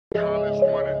Damn,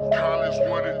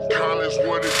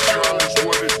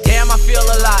 I feel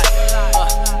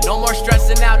alive. No more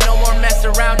stressing out, no more mess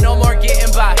around, no more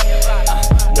getting by.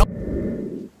 No.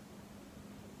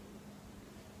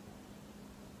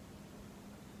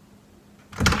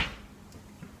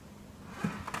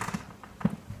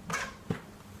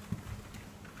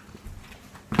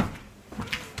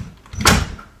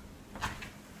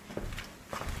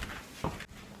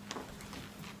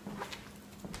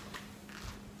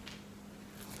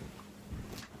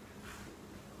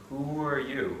 Who are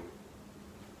you?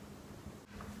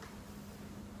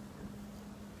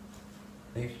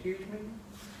 Excuse me?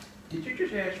 Did you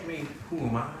just ask me who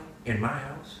am I in my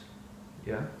house?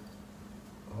 Yeah?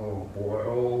 Oh boy,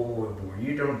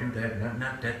 you don't do that,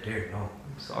 not that there, no.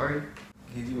 I'm sorry.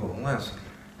 Give you a lesson.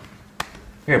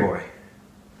 Here boy,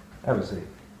 have a seat.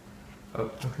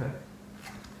 Oh, okay.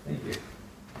 Thank you.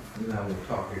 You and I will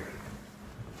talk here.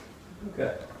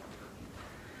 Okay.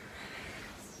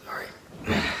 Sorry.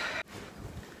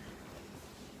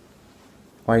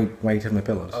 Why you touch my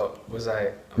pillows? Oh, was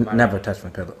I? Never touch my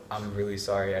pillow. I'm really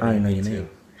sorry. I didn't know your mean name.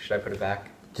 to. Should I put it back?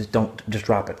 Just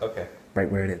drop it. Okay. Right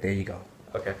where it is, there you go.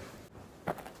 Okay.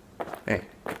 Hey,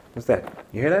 what's that?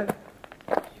 You hear that?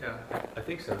 Yeah, I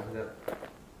think so.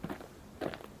 Is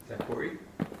that Corey?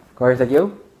 Corey, is that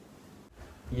you?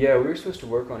 Yeah, we were supposed to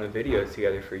work on a video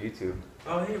together for YouTube.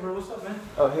 Oh, hey bro, what's up man?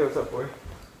 Oh, hey, what's up, Corey?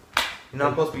 You know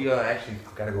I'm supposed to be, actually,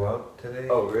 gotta go out today.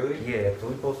 Oh, really? Yeah, so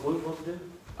what we supposed to do?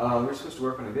 We were supposed to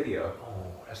work on a video.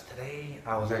 Oh, that's today?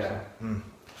 I was Yeah.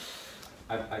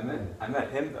 actually, I met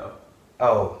him though.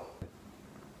 Oh.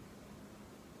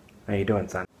 How you doing,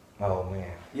 son? Oh,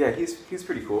 man. Yeah, he's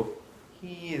pretty cool.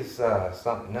 He is,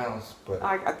 something else, but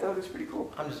I thought it was pretty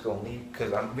cool. I'm just gonna leave,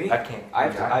 because I can't. I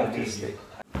have can't to leave stay. you.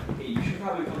 Hey, you should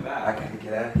probably come back. I gotta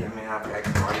get out of here, man. I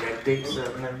got dates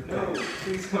up and everything. No,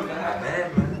 please come back.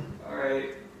 Man.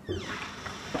 Alright.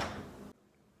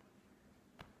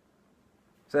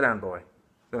 Sit down, boy.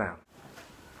 Sit down.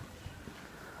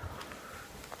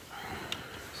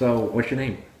 So, what's your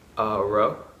name?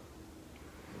 Ro.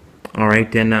 All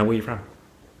right, then, where you from?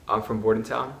 I'm from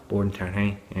Bordentown. Bordentown,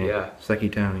 hey? Yeah.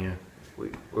 Sucky Town, yeah.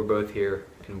 We're both here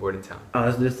in Bordentown.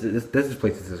 Oh, this is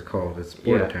place this is called. It's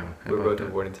Bordentown. Yeah, we're both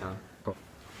in Bordentown.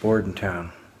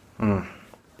 Bordentown.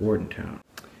 Bordentown.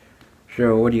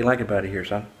 So, what do you like about it here,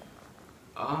 son?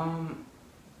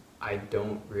 I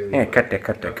don't really. Yeah, cut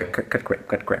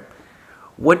crap.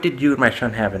 What did you and my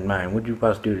son have in mind? What did you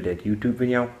supposed to do today? YouTube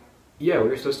video? Yeah, we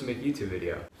were supposed to make a YouTube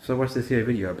video. So, what's this here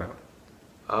video about?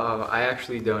 I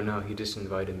actually don't know. He just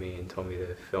invited me and told me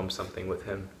to film something with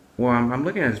him. Well, I'm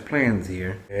looking at his plans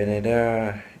here, and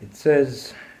it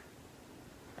says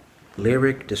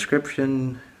lyric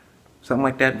description, something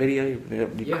like that video.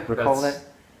 You recall that?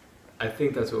 I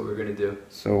think that's what we're gonna do.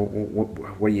 So,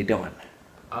 what are you doing?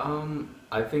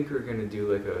 I think we're gonna do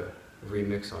like a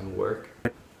remix on Work.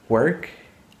 Work?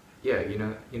 Yeah, you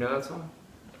know that song?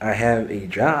 I have a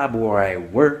job where I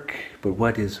work, but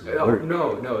what is work?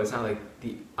 No, it's not like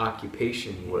the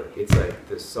occupation work. It's like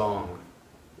the song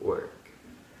Work.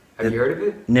 Have you heard of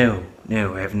it? No,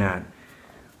 I have not.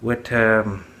 What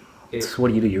do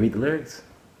you do? You read the lyrics?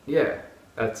 Yeah,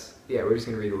 we're just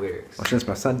gonna read the lyrics. Well, since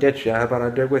my son ditched you, how about I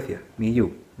do it with you? Me and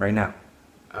you, right now.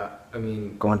 I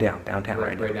mean... Going downtown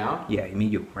right now. Right now? Yeah, me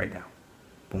and you, right now.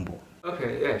 Boom, boom.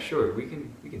 Okay, yeah, sure. We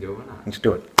can do it. Why not? Let's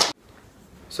do it.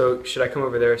 So, should I come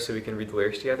over there so we can read the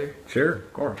lyrics together? Sure,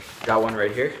 of course. Got one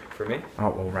right here for me.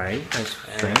 Oh, all right. Nice.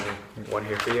 And one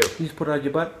here for you. You just put it on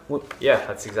your butt? What? Yeah,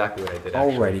 that's exactly what I did,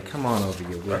 actually. Alrighty, come on over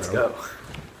here. Let's go.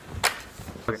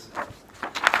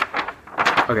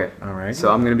 Okay. Alright. So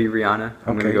I'm gonna be Rihanna.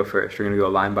 I'm gonna go first. We're gonna go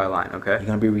line by line, okay? You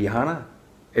gonna be Rihanna?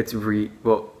 It's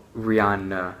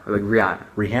Rihanna. Or like Rihanna.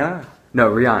 Rihanna? No,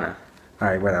 Rihanna.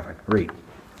 Alright, whatever. Read.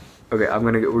 Okay,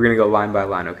 we're gonna go line by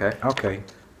line, okay? Okay.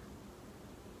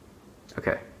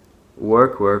 Okay.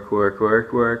 Work.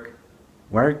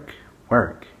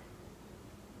 Work.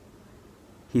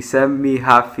 He sent me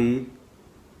happy.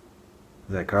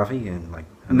 Is that coffee and like?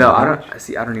 No, I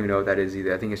don't even know what that is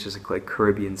either. I think it's just like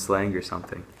Caribbean slang or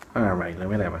something. Alright,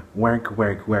 whatever. Work.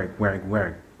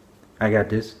 I got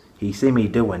this. He see me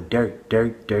doing dirt.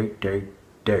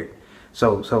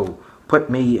 So put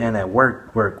me in a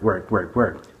work.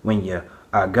 When you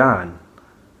are gone,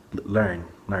 learn.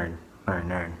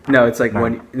 No, it's like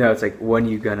when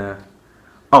you gonna.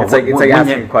 Oh, it's like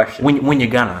asking a question. When you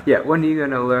gonna? Yeah, when are you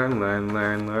gonna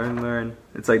learn?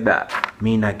 It's like that.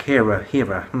 Me not care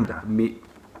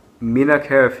Me not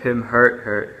care if him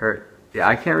hurt. Yeah,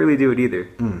 I can't really do it either.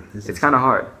 It's kind of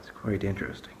hard. It's quite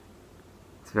interesting.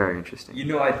 It's very interesting. You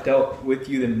know I dealt with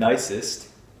you the nicest.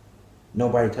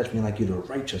 Nobody touched me like you, the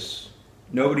righteous.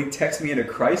 Nobody texts me in a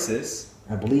crisis.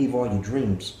 I believe all your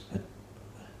dreams.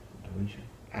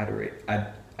 Adorate.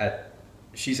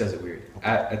 She says it weird.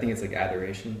 I think it's like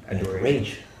adoration.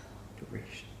 Adoration.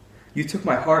 Adoration. You took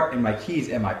my heart and my keys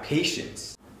and my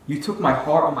patience. You took my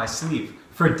heart on my sleeve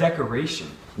for decoration.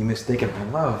 You mistaken my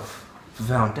love for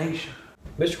foundation.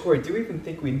 Mr. Corey, do you even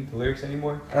think we need the lyrics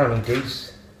anymore? I don't need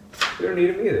these. We don't need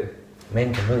them either.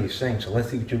 Men can really sing, so let's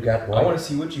see what you got. I want to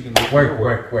see what you can do.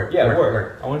 Work. Yeah,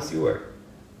 work. I want to see work.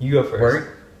 You go first.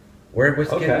 Work. What's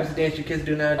the Okay. what's the dance you kids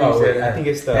do nowadays? Oh, wait, I think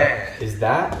it's the... Is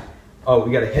that? Oh,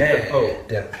 we gotta hit the... Oh.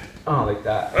 Yeah. Oh, like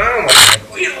that.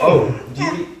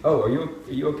 Oh, Are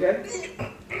you okay?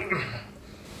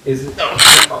 Is it?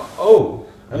 Oh,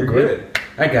 you're good.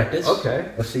 I got this.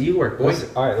 Okay. Let's see you work,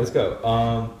 boys. All right, let's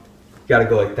go. Gotta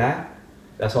go like that.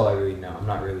 That's all I really know. I'm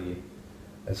not really.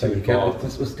 That's how you got.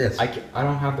 What's this? I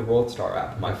don't have the Gold Star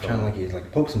app on my phone. Trying like you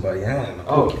like poke somebody. I don't know.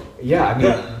 Oh, yeah. I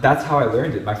mean, that's how I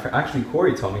learned it. My friend, actually,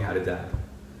 Corey taught me how to dab.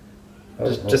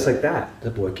 Just like that.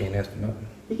 That boy can't ask for nothing.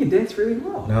 He can dance really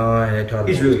well. No, I taught him.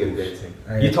 He's really good at dancing.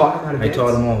 You taught him how to dance? I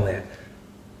taught him all that.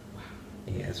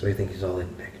 Yeah, so he thinks he's all in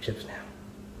a bag of chips now.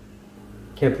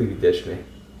 Can't believe you ditched me.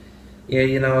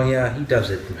 Yeah, he does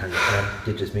it from time to time.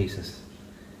 Ditches me since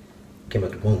came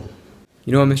out the womb.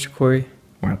 You know what, Mr. Corey?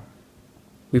 What?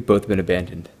 We've both been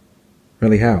abandoned.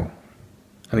 Really, how?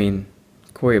 I mean,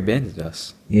 Corey abandoned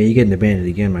us. Yeah, you're getting abandoned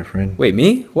again, my friend. Wait,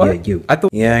 me? What? Yeah, you. I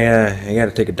thought. Yeah, I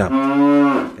gotta take a dump.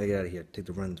 Gotta get out of here. Take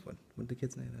the runs. What the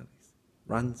kids name?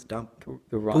 Runs, dump.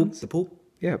 The runs? Poop, the poop.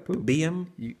 Yeah, poop. BM.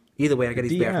 Either way, I got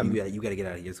these BM. back. You gotta get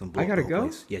out of here. It's gonna blow I gotta up the whole go?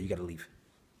 place. Yeah, you gotta leave.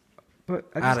 But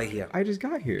Out of here. I just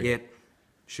got here. Get.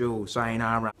 Shoo.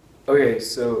 Sayonara. Okay,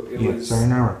 so it was.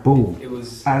 Sayonara. Boo. It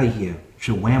was. Out of here.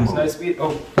 Shawambo. Nice meeting.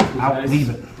 Oh, Out. Leave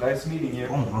it. Nice meeting you.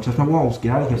 Boom. Don't touch my walls.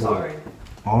 Get out of here. boy. Sorry.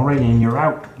 All right, then you're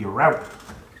out. You're out.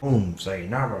 Boom.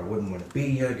 Sayonara. Wouldn't want to be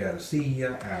ya. Gotta see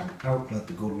ya. I'm out. Let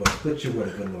the good Lord put you. What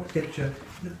a good Lord picture.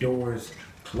 The doors.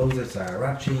 Close it.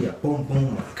 Sayarachi. Boom.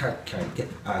 Boom.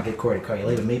 Get Corey to call you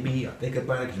later. Maybe I'll think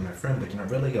about it because you're my friend, but you're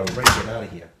not really. All right. Get out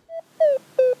of here.